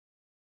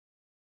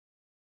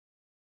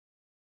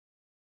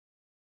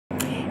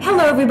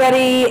Hello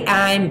everybody,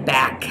 I'm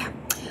back.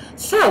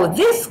 So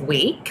this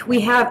week we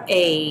have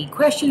a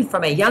question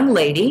from a young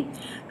lady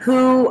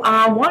who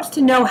wants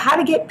to know how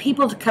to get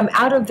people to come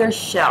out of their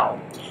shell.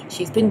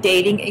 She's been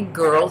dating a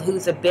girl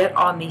who's a bit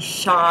on the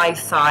shy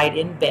side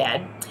in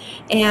bed,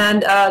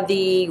 and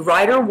the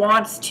writer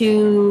wants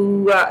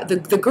to,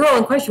 the girl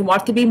in question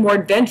wants to be more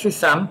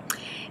adventuresome,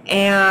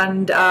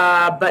 and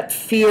but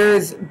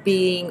fears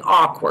being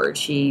awkward.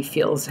 She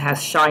feels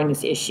has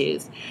shyness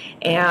issues,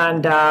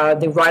 and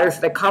the writer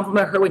said, "I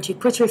compliment her when she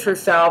pushes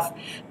herself,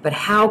 but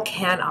how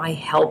can I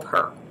help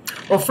her?"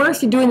 Well,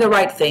 first, you're doing the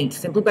right thing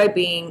simply by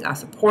being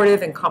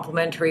supportive and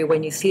complimentary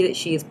when you see that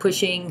she is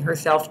pushing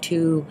herself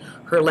to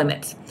her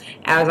limits.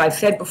 As I've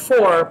said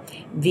before,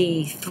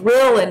 the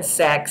thrill in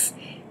sex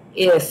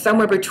is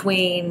somewhere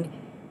between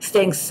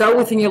staying so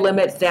within your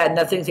limits that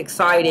nothing's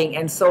exciting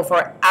and so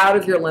far out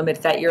of your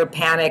limits that you're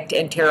panicked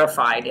and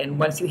terrified. And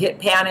once you hit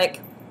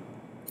panic,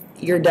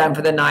 you're done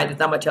for the night. There's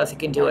not much else you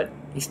can do it.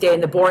 You stay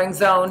in the boring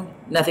zone,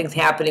 nothing's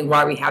happening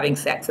while we're having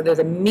sex. So there's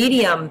a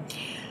medium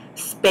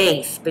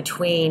space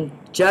between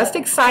just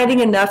exciting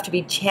enough to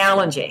be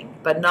challenging,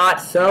 but not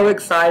so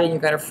exciting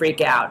you're going to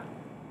freak out.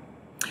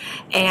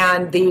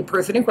 And the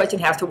person in question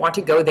has to want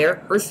to go there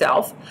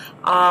herself.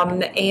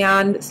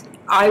 And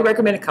I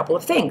recommend a couple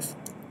of things.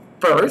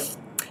 First,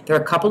 there are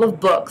a couple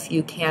of books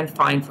you can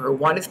find for her.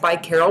 One is by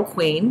Carol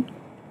Queen.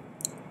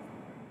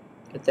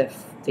 Get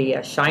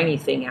the shiny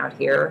thing out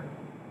here.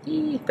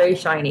 Very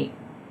shiny.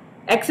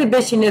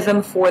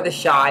 Exhibitionism for the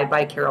Shy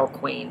by Carol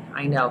Queen.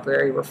 I know,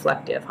 very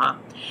reflective, huh?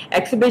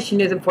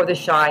 Exhibitionism for the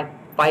Shy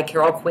by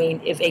Carol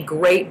Queen is a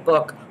great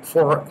book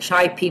for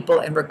shy people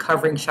and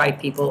recovering shy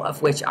people,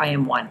 of which I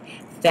am one.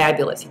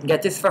 Fabulous. You can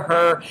get this for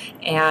her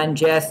and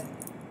just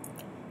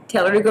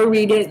tell her to go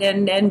read it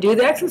and do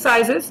the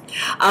exercises,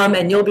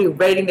 and you'll be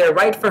waiting there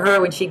right for her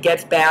when she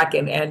gets back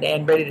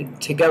and ready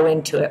to go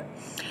into it.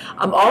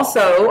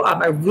 Also,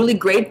 a really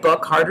great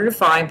book, harder to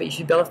find, but you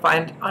should be able to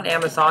find on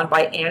Amazon,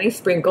 by Annie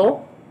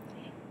Sprinkle,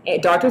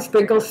 Dr.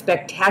 Sprinkle's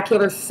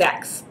Spectacular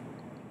Sex.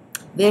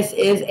 This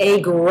is a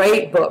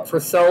great book for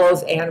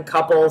solos and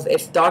couples.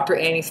 It's Dr.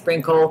 Annie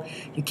Sprinkle.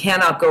 You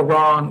cannot go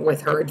wrong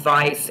with her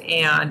advice,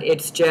 and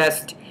it's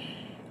just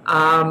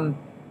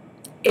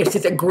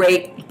a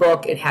great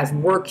book. It has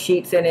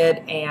worksheets in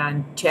it,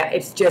 and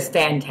it's just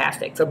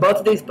fantastic. So both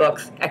of these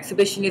books,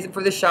 Exhibitionism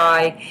for the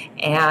Shy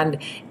and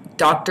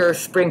Dr.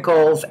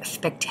 Sprinkle's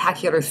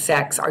Spectacular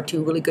Sex, are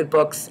two really good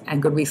books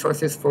and good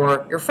resources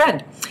for your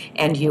friend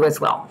and you as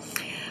well.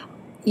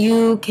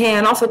 You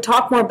can also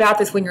talk more about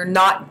this when you're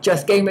not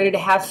just getting ready to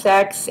have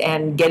sex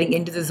and getting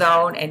into the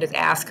zone, and just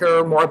ask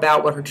her more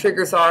about what her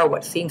triggers are,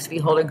 what seems to be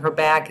holding her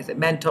back. Is it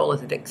mental?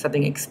 Is it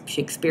something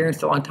she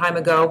experienced a long time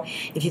ago?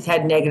 If she's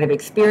had negative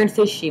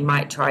experiences, she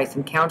might try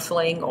some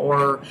counseling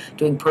or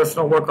doing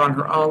personal work on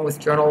her own with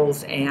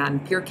journals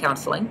and peer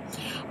counseling.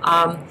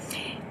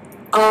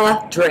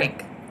 A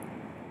drink.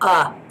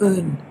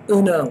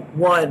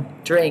 One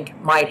drink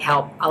might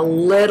help a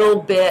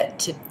little bit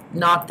to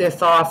knock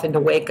this off and to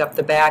wake up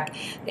the back.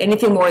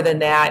 Anything more than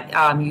that,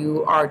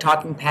 you are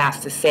talking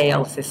past the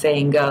sail, as the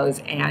saying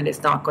goes, and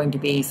it's not going to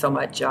be so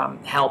much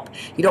help.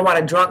 You don't want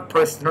a drunk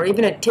person or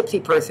even a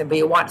tipsy person, but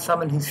you want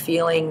someone who's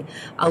feeling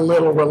a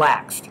little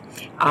relaxed,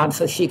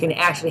 so she can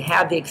actually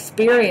have the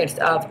experience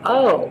of,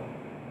 oh,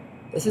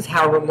 this is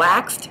how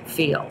relaxed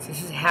feels.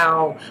 This is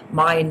how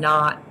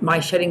my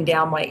shutting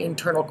down my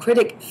internal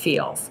critic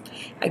feels.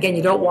 Again,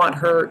 you don't want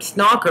her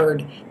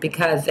snockered,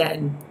 because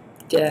then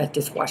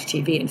just watch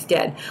TV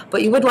instead.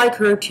 But you would like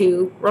her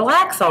to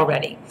relax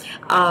already.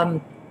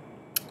 And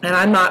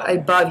I'm not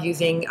above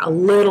using a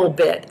little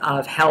bit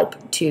of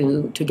help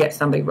to get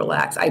somebody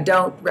relaxed. I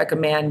don't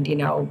recommend,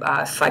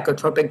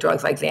 psychotropic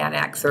drugs like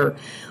Xanax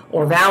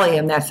or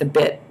Valium. That's a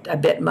bit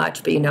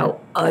much. But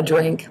a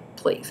drink,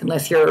 please.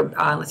 Unless your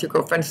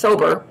girlfriend's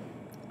sober,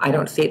 I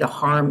don't see the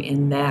harm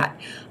in that.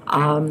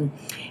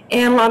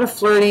 And a lot of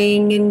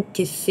flirting and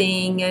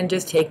kissing and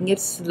just taking it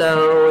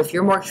slow. If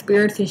you're more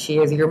experienced than she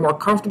is, or you're more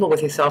comfortable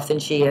with yourself than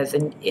she is,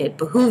 and it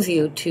behooves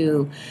you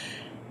to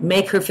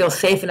make her feel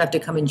safe enough to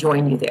come and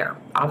join you there.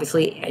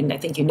 Obviously, and I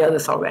think you know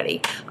this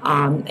already,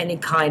 any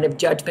kind of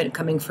judgment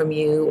coming from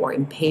you or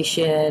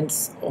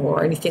impatience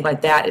or anything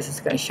like that is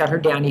just going to shut her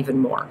down even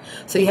more.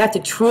 So you have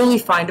to truly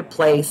find a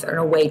place and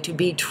a way to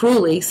be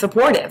truly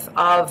supportive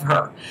of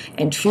her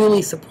and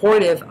truly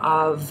supportive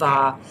of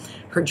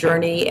her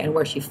journey and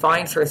where she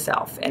finds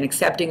herself, and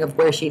accepting of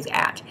where she's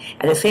at.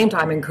 At the same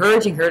time,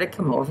 encouraging her to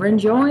come over and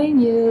join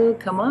you.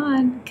 Come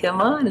on,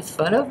 it's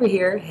fun over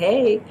here.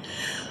 Hey.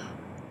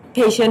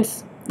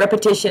 Patience,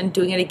 repetition,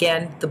 doing it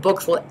again. The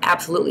books will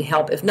absolutely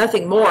help, if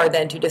nothing more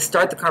than to just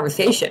start the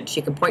conversation.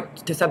 She can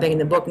point to something in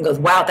the book and goes,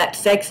 wow, that's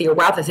sexy, or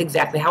wow, that's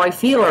exactly how I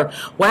feel, or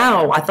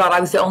wow, I thought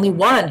I was the only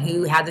one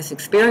who had this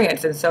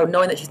experience. And so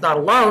knowing that she's not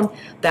alone,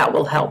 that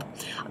will help.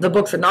 The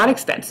books are not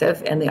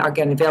expensive, and they are,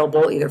 again,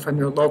 available either from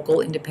your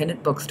local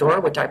independent bookstore,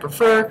 which I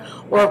prefer,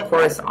 or of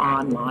course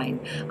online.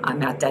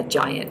 I'm at that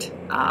giant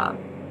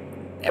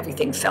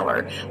everything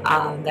seller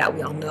that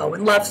we all know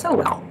and love so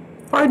well.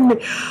 Pardon me.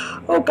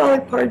 Oh,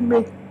 golly, pardon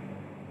me.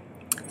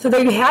 So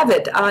there you have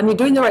it. You're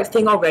doing the right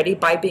thing already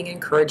by being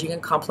encouraging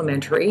and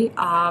complimentary.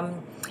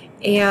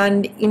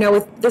 And, you know,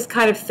 with this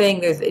kind of thing,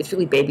 it's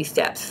really baby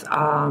steps.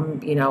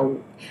 You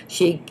know,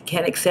 she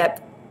can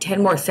accept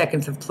 10 more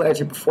seconds of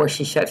pleasure before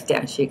she shuts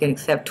down. She can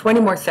accept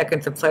 20 more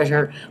seconds of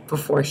pleasure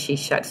before she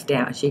shuts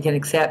down. She can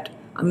accept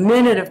a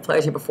minute of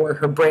pleasure before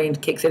her brain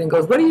kicks in and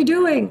goes, what are you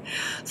doing?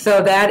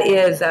 So that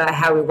is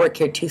how we work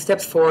here, 2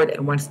 steps forward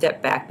and 1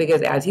 step back,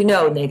 because as you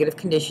know, negative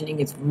conditioning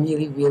is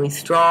really, really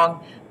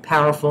strong,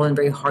 powerful, and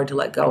very hard to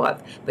let go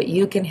of. But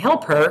you can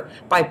help her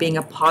by being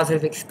a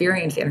positive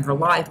experience in her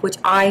life, which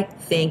I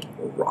think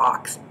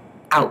rocks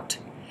out.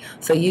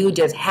 So you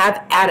just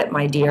have at it,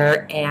 my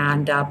dear,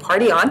 and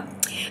party on.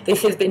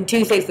 This has been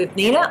Tuesdays with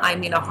Nina. I'm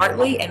Nina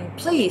Hartley, and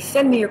please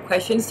send me your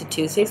questions to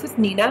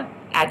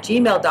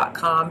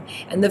tuesdayswithnina@gmail.com,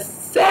 and the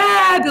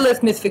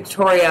fabulous Miss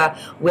Victoria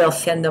will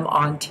send them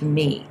on to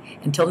me.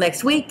 Until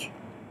next week,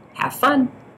 have fun.